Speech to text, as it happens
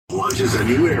launches a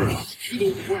new era.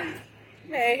 Hey.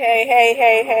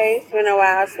 It's been a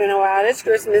while. It's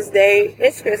Christmas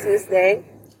Day.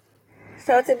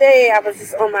 So today I was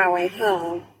just on my way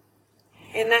home.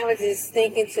 And I was just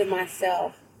thinking to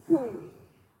myself, girl,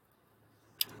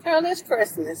 it's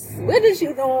Christmas. What is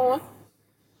you doing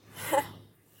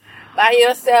by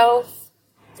yourself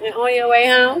and on your way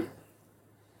home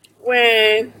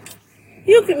when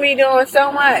you can be doing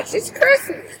so much? It's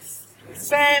Christmas. It's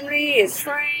family, it's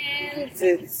friends,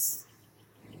 it's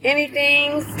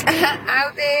anything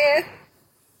out there.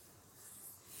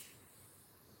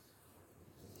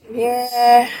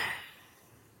 Yeah.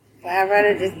 I'd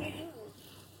rather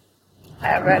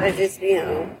just be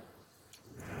home.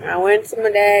 I went to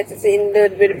my dad to see a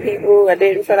little bit of people. I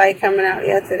didn't feel like coming out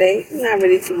yesterday. Not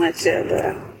really too much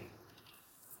of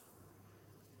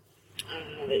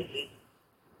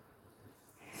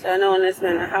so knowing it's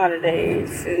been the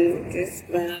holidays and just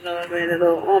been a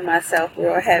little on myself,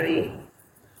 real heavy.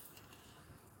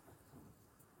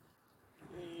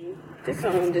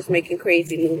 I'm just making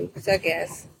crazy moves, I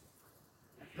guess.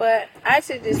 But I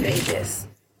should just say this.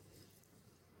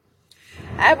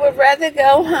 I would rather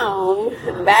go home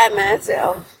by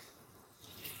myself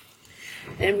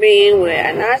than being with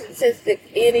a narcissistic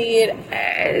idiot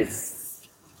as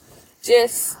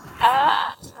just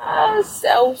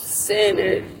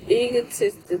self-centered,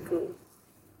 egotistical,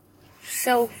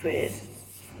 selfish,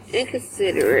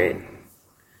 inconsiderate,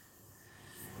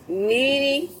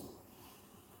 needy,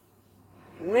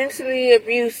 mentally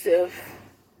abusive,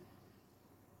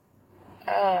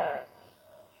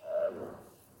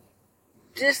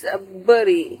 just a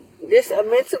bully, just a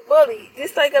mental bully,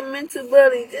 just like a mental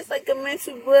bully.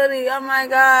 Oh my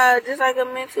God, just like a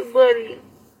mental bully.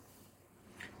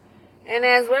 And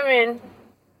as women,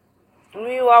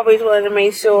 we always want to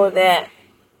make sure that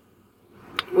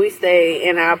we stay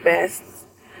in our best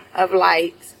of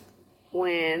light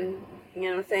when, you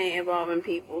know what I'm saying, involving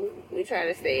people. We try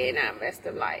to stay in our best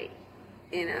of light,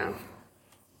 you know.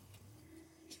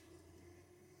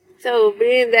 So,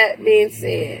 with that being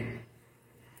said,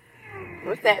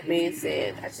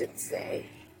 I should say,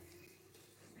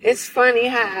 it's funny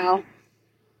how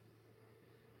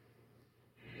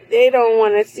they don't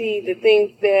want to see the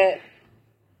things that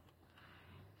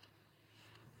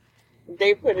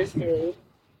they put us through.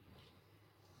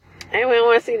 They don't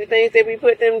want to see the things that we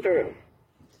put them through.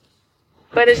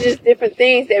 But it's just different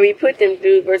things that we put them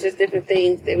through versus different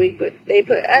things that they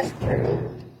put us through.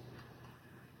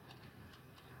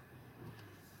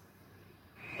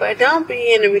 But don't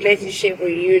be in a relationship where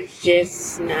you're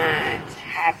just not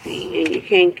happy and you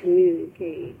can't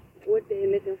communicate what they're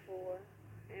looking for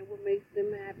and what makes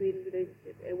them happy in the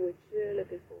relationship and what you're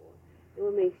looking for and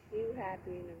what makes you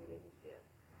happy in the relationship.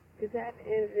 Because at the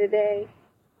end of the day,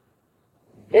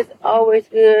 it's always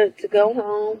good to go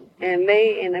home and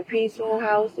lay in a peaceful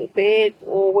house or bed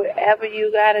or wherever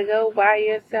you gotta go by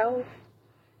yourself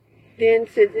than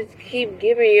to just keep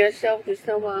giving yourself to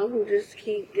someone who just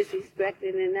keep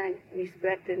disrespecting and not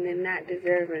respecting and not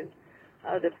deserving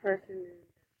of the person,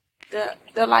 the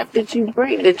life that you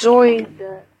bring, the joy,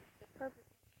 the purpose.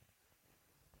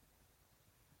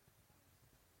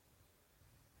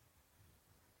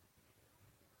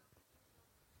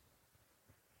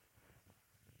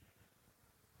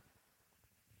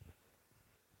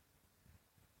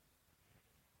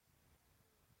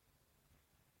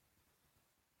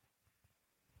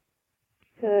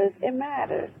 Because it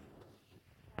matters.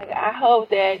 Like, I hope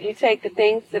that you take the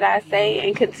things that I say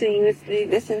and continuously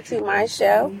listen to my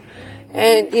show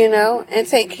and, and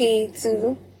take heed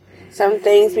to some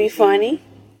things be funny,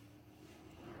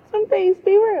 some things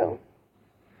be real.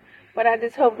 But I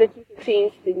just hope that you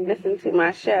continue to listen to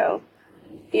my show,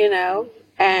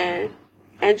 and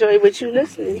enjoy what you're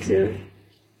listening to.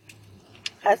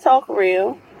 I talk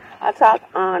real. I talk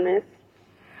honest.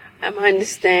 I'm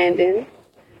understanding.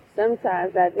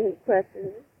 Sometimes I do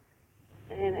questions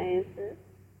and answers.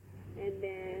 And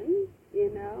then,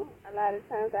 a lot of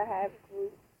times I have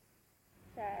group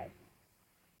chat,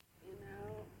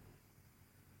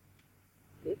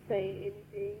 just say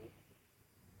anything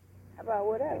about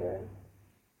whatever.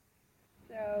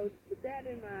 So with that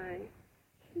in mind,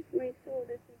 just make sure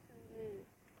that you tune in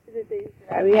to the things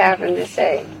that I be having to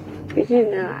say. Because,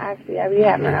 actually I be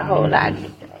having a whole lot to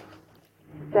say.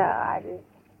 So I just,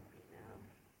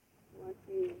 want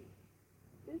you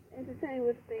just entertain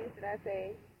with the things that I say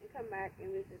and come back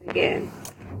and listen again.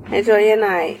 Enjoy your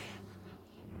night.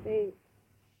 Thanks.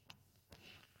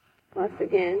 Once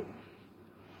again,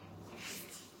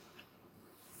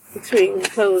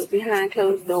 behind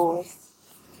closed doors.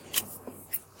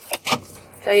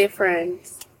 Tell your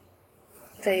friends.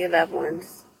 Tell your loved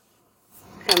ones.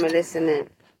 come and listen and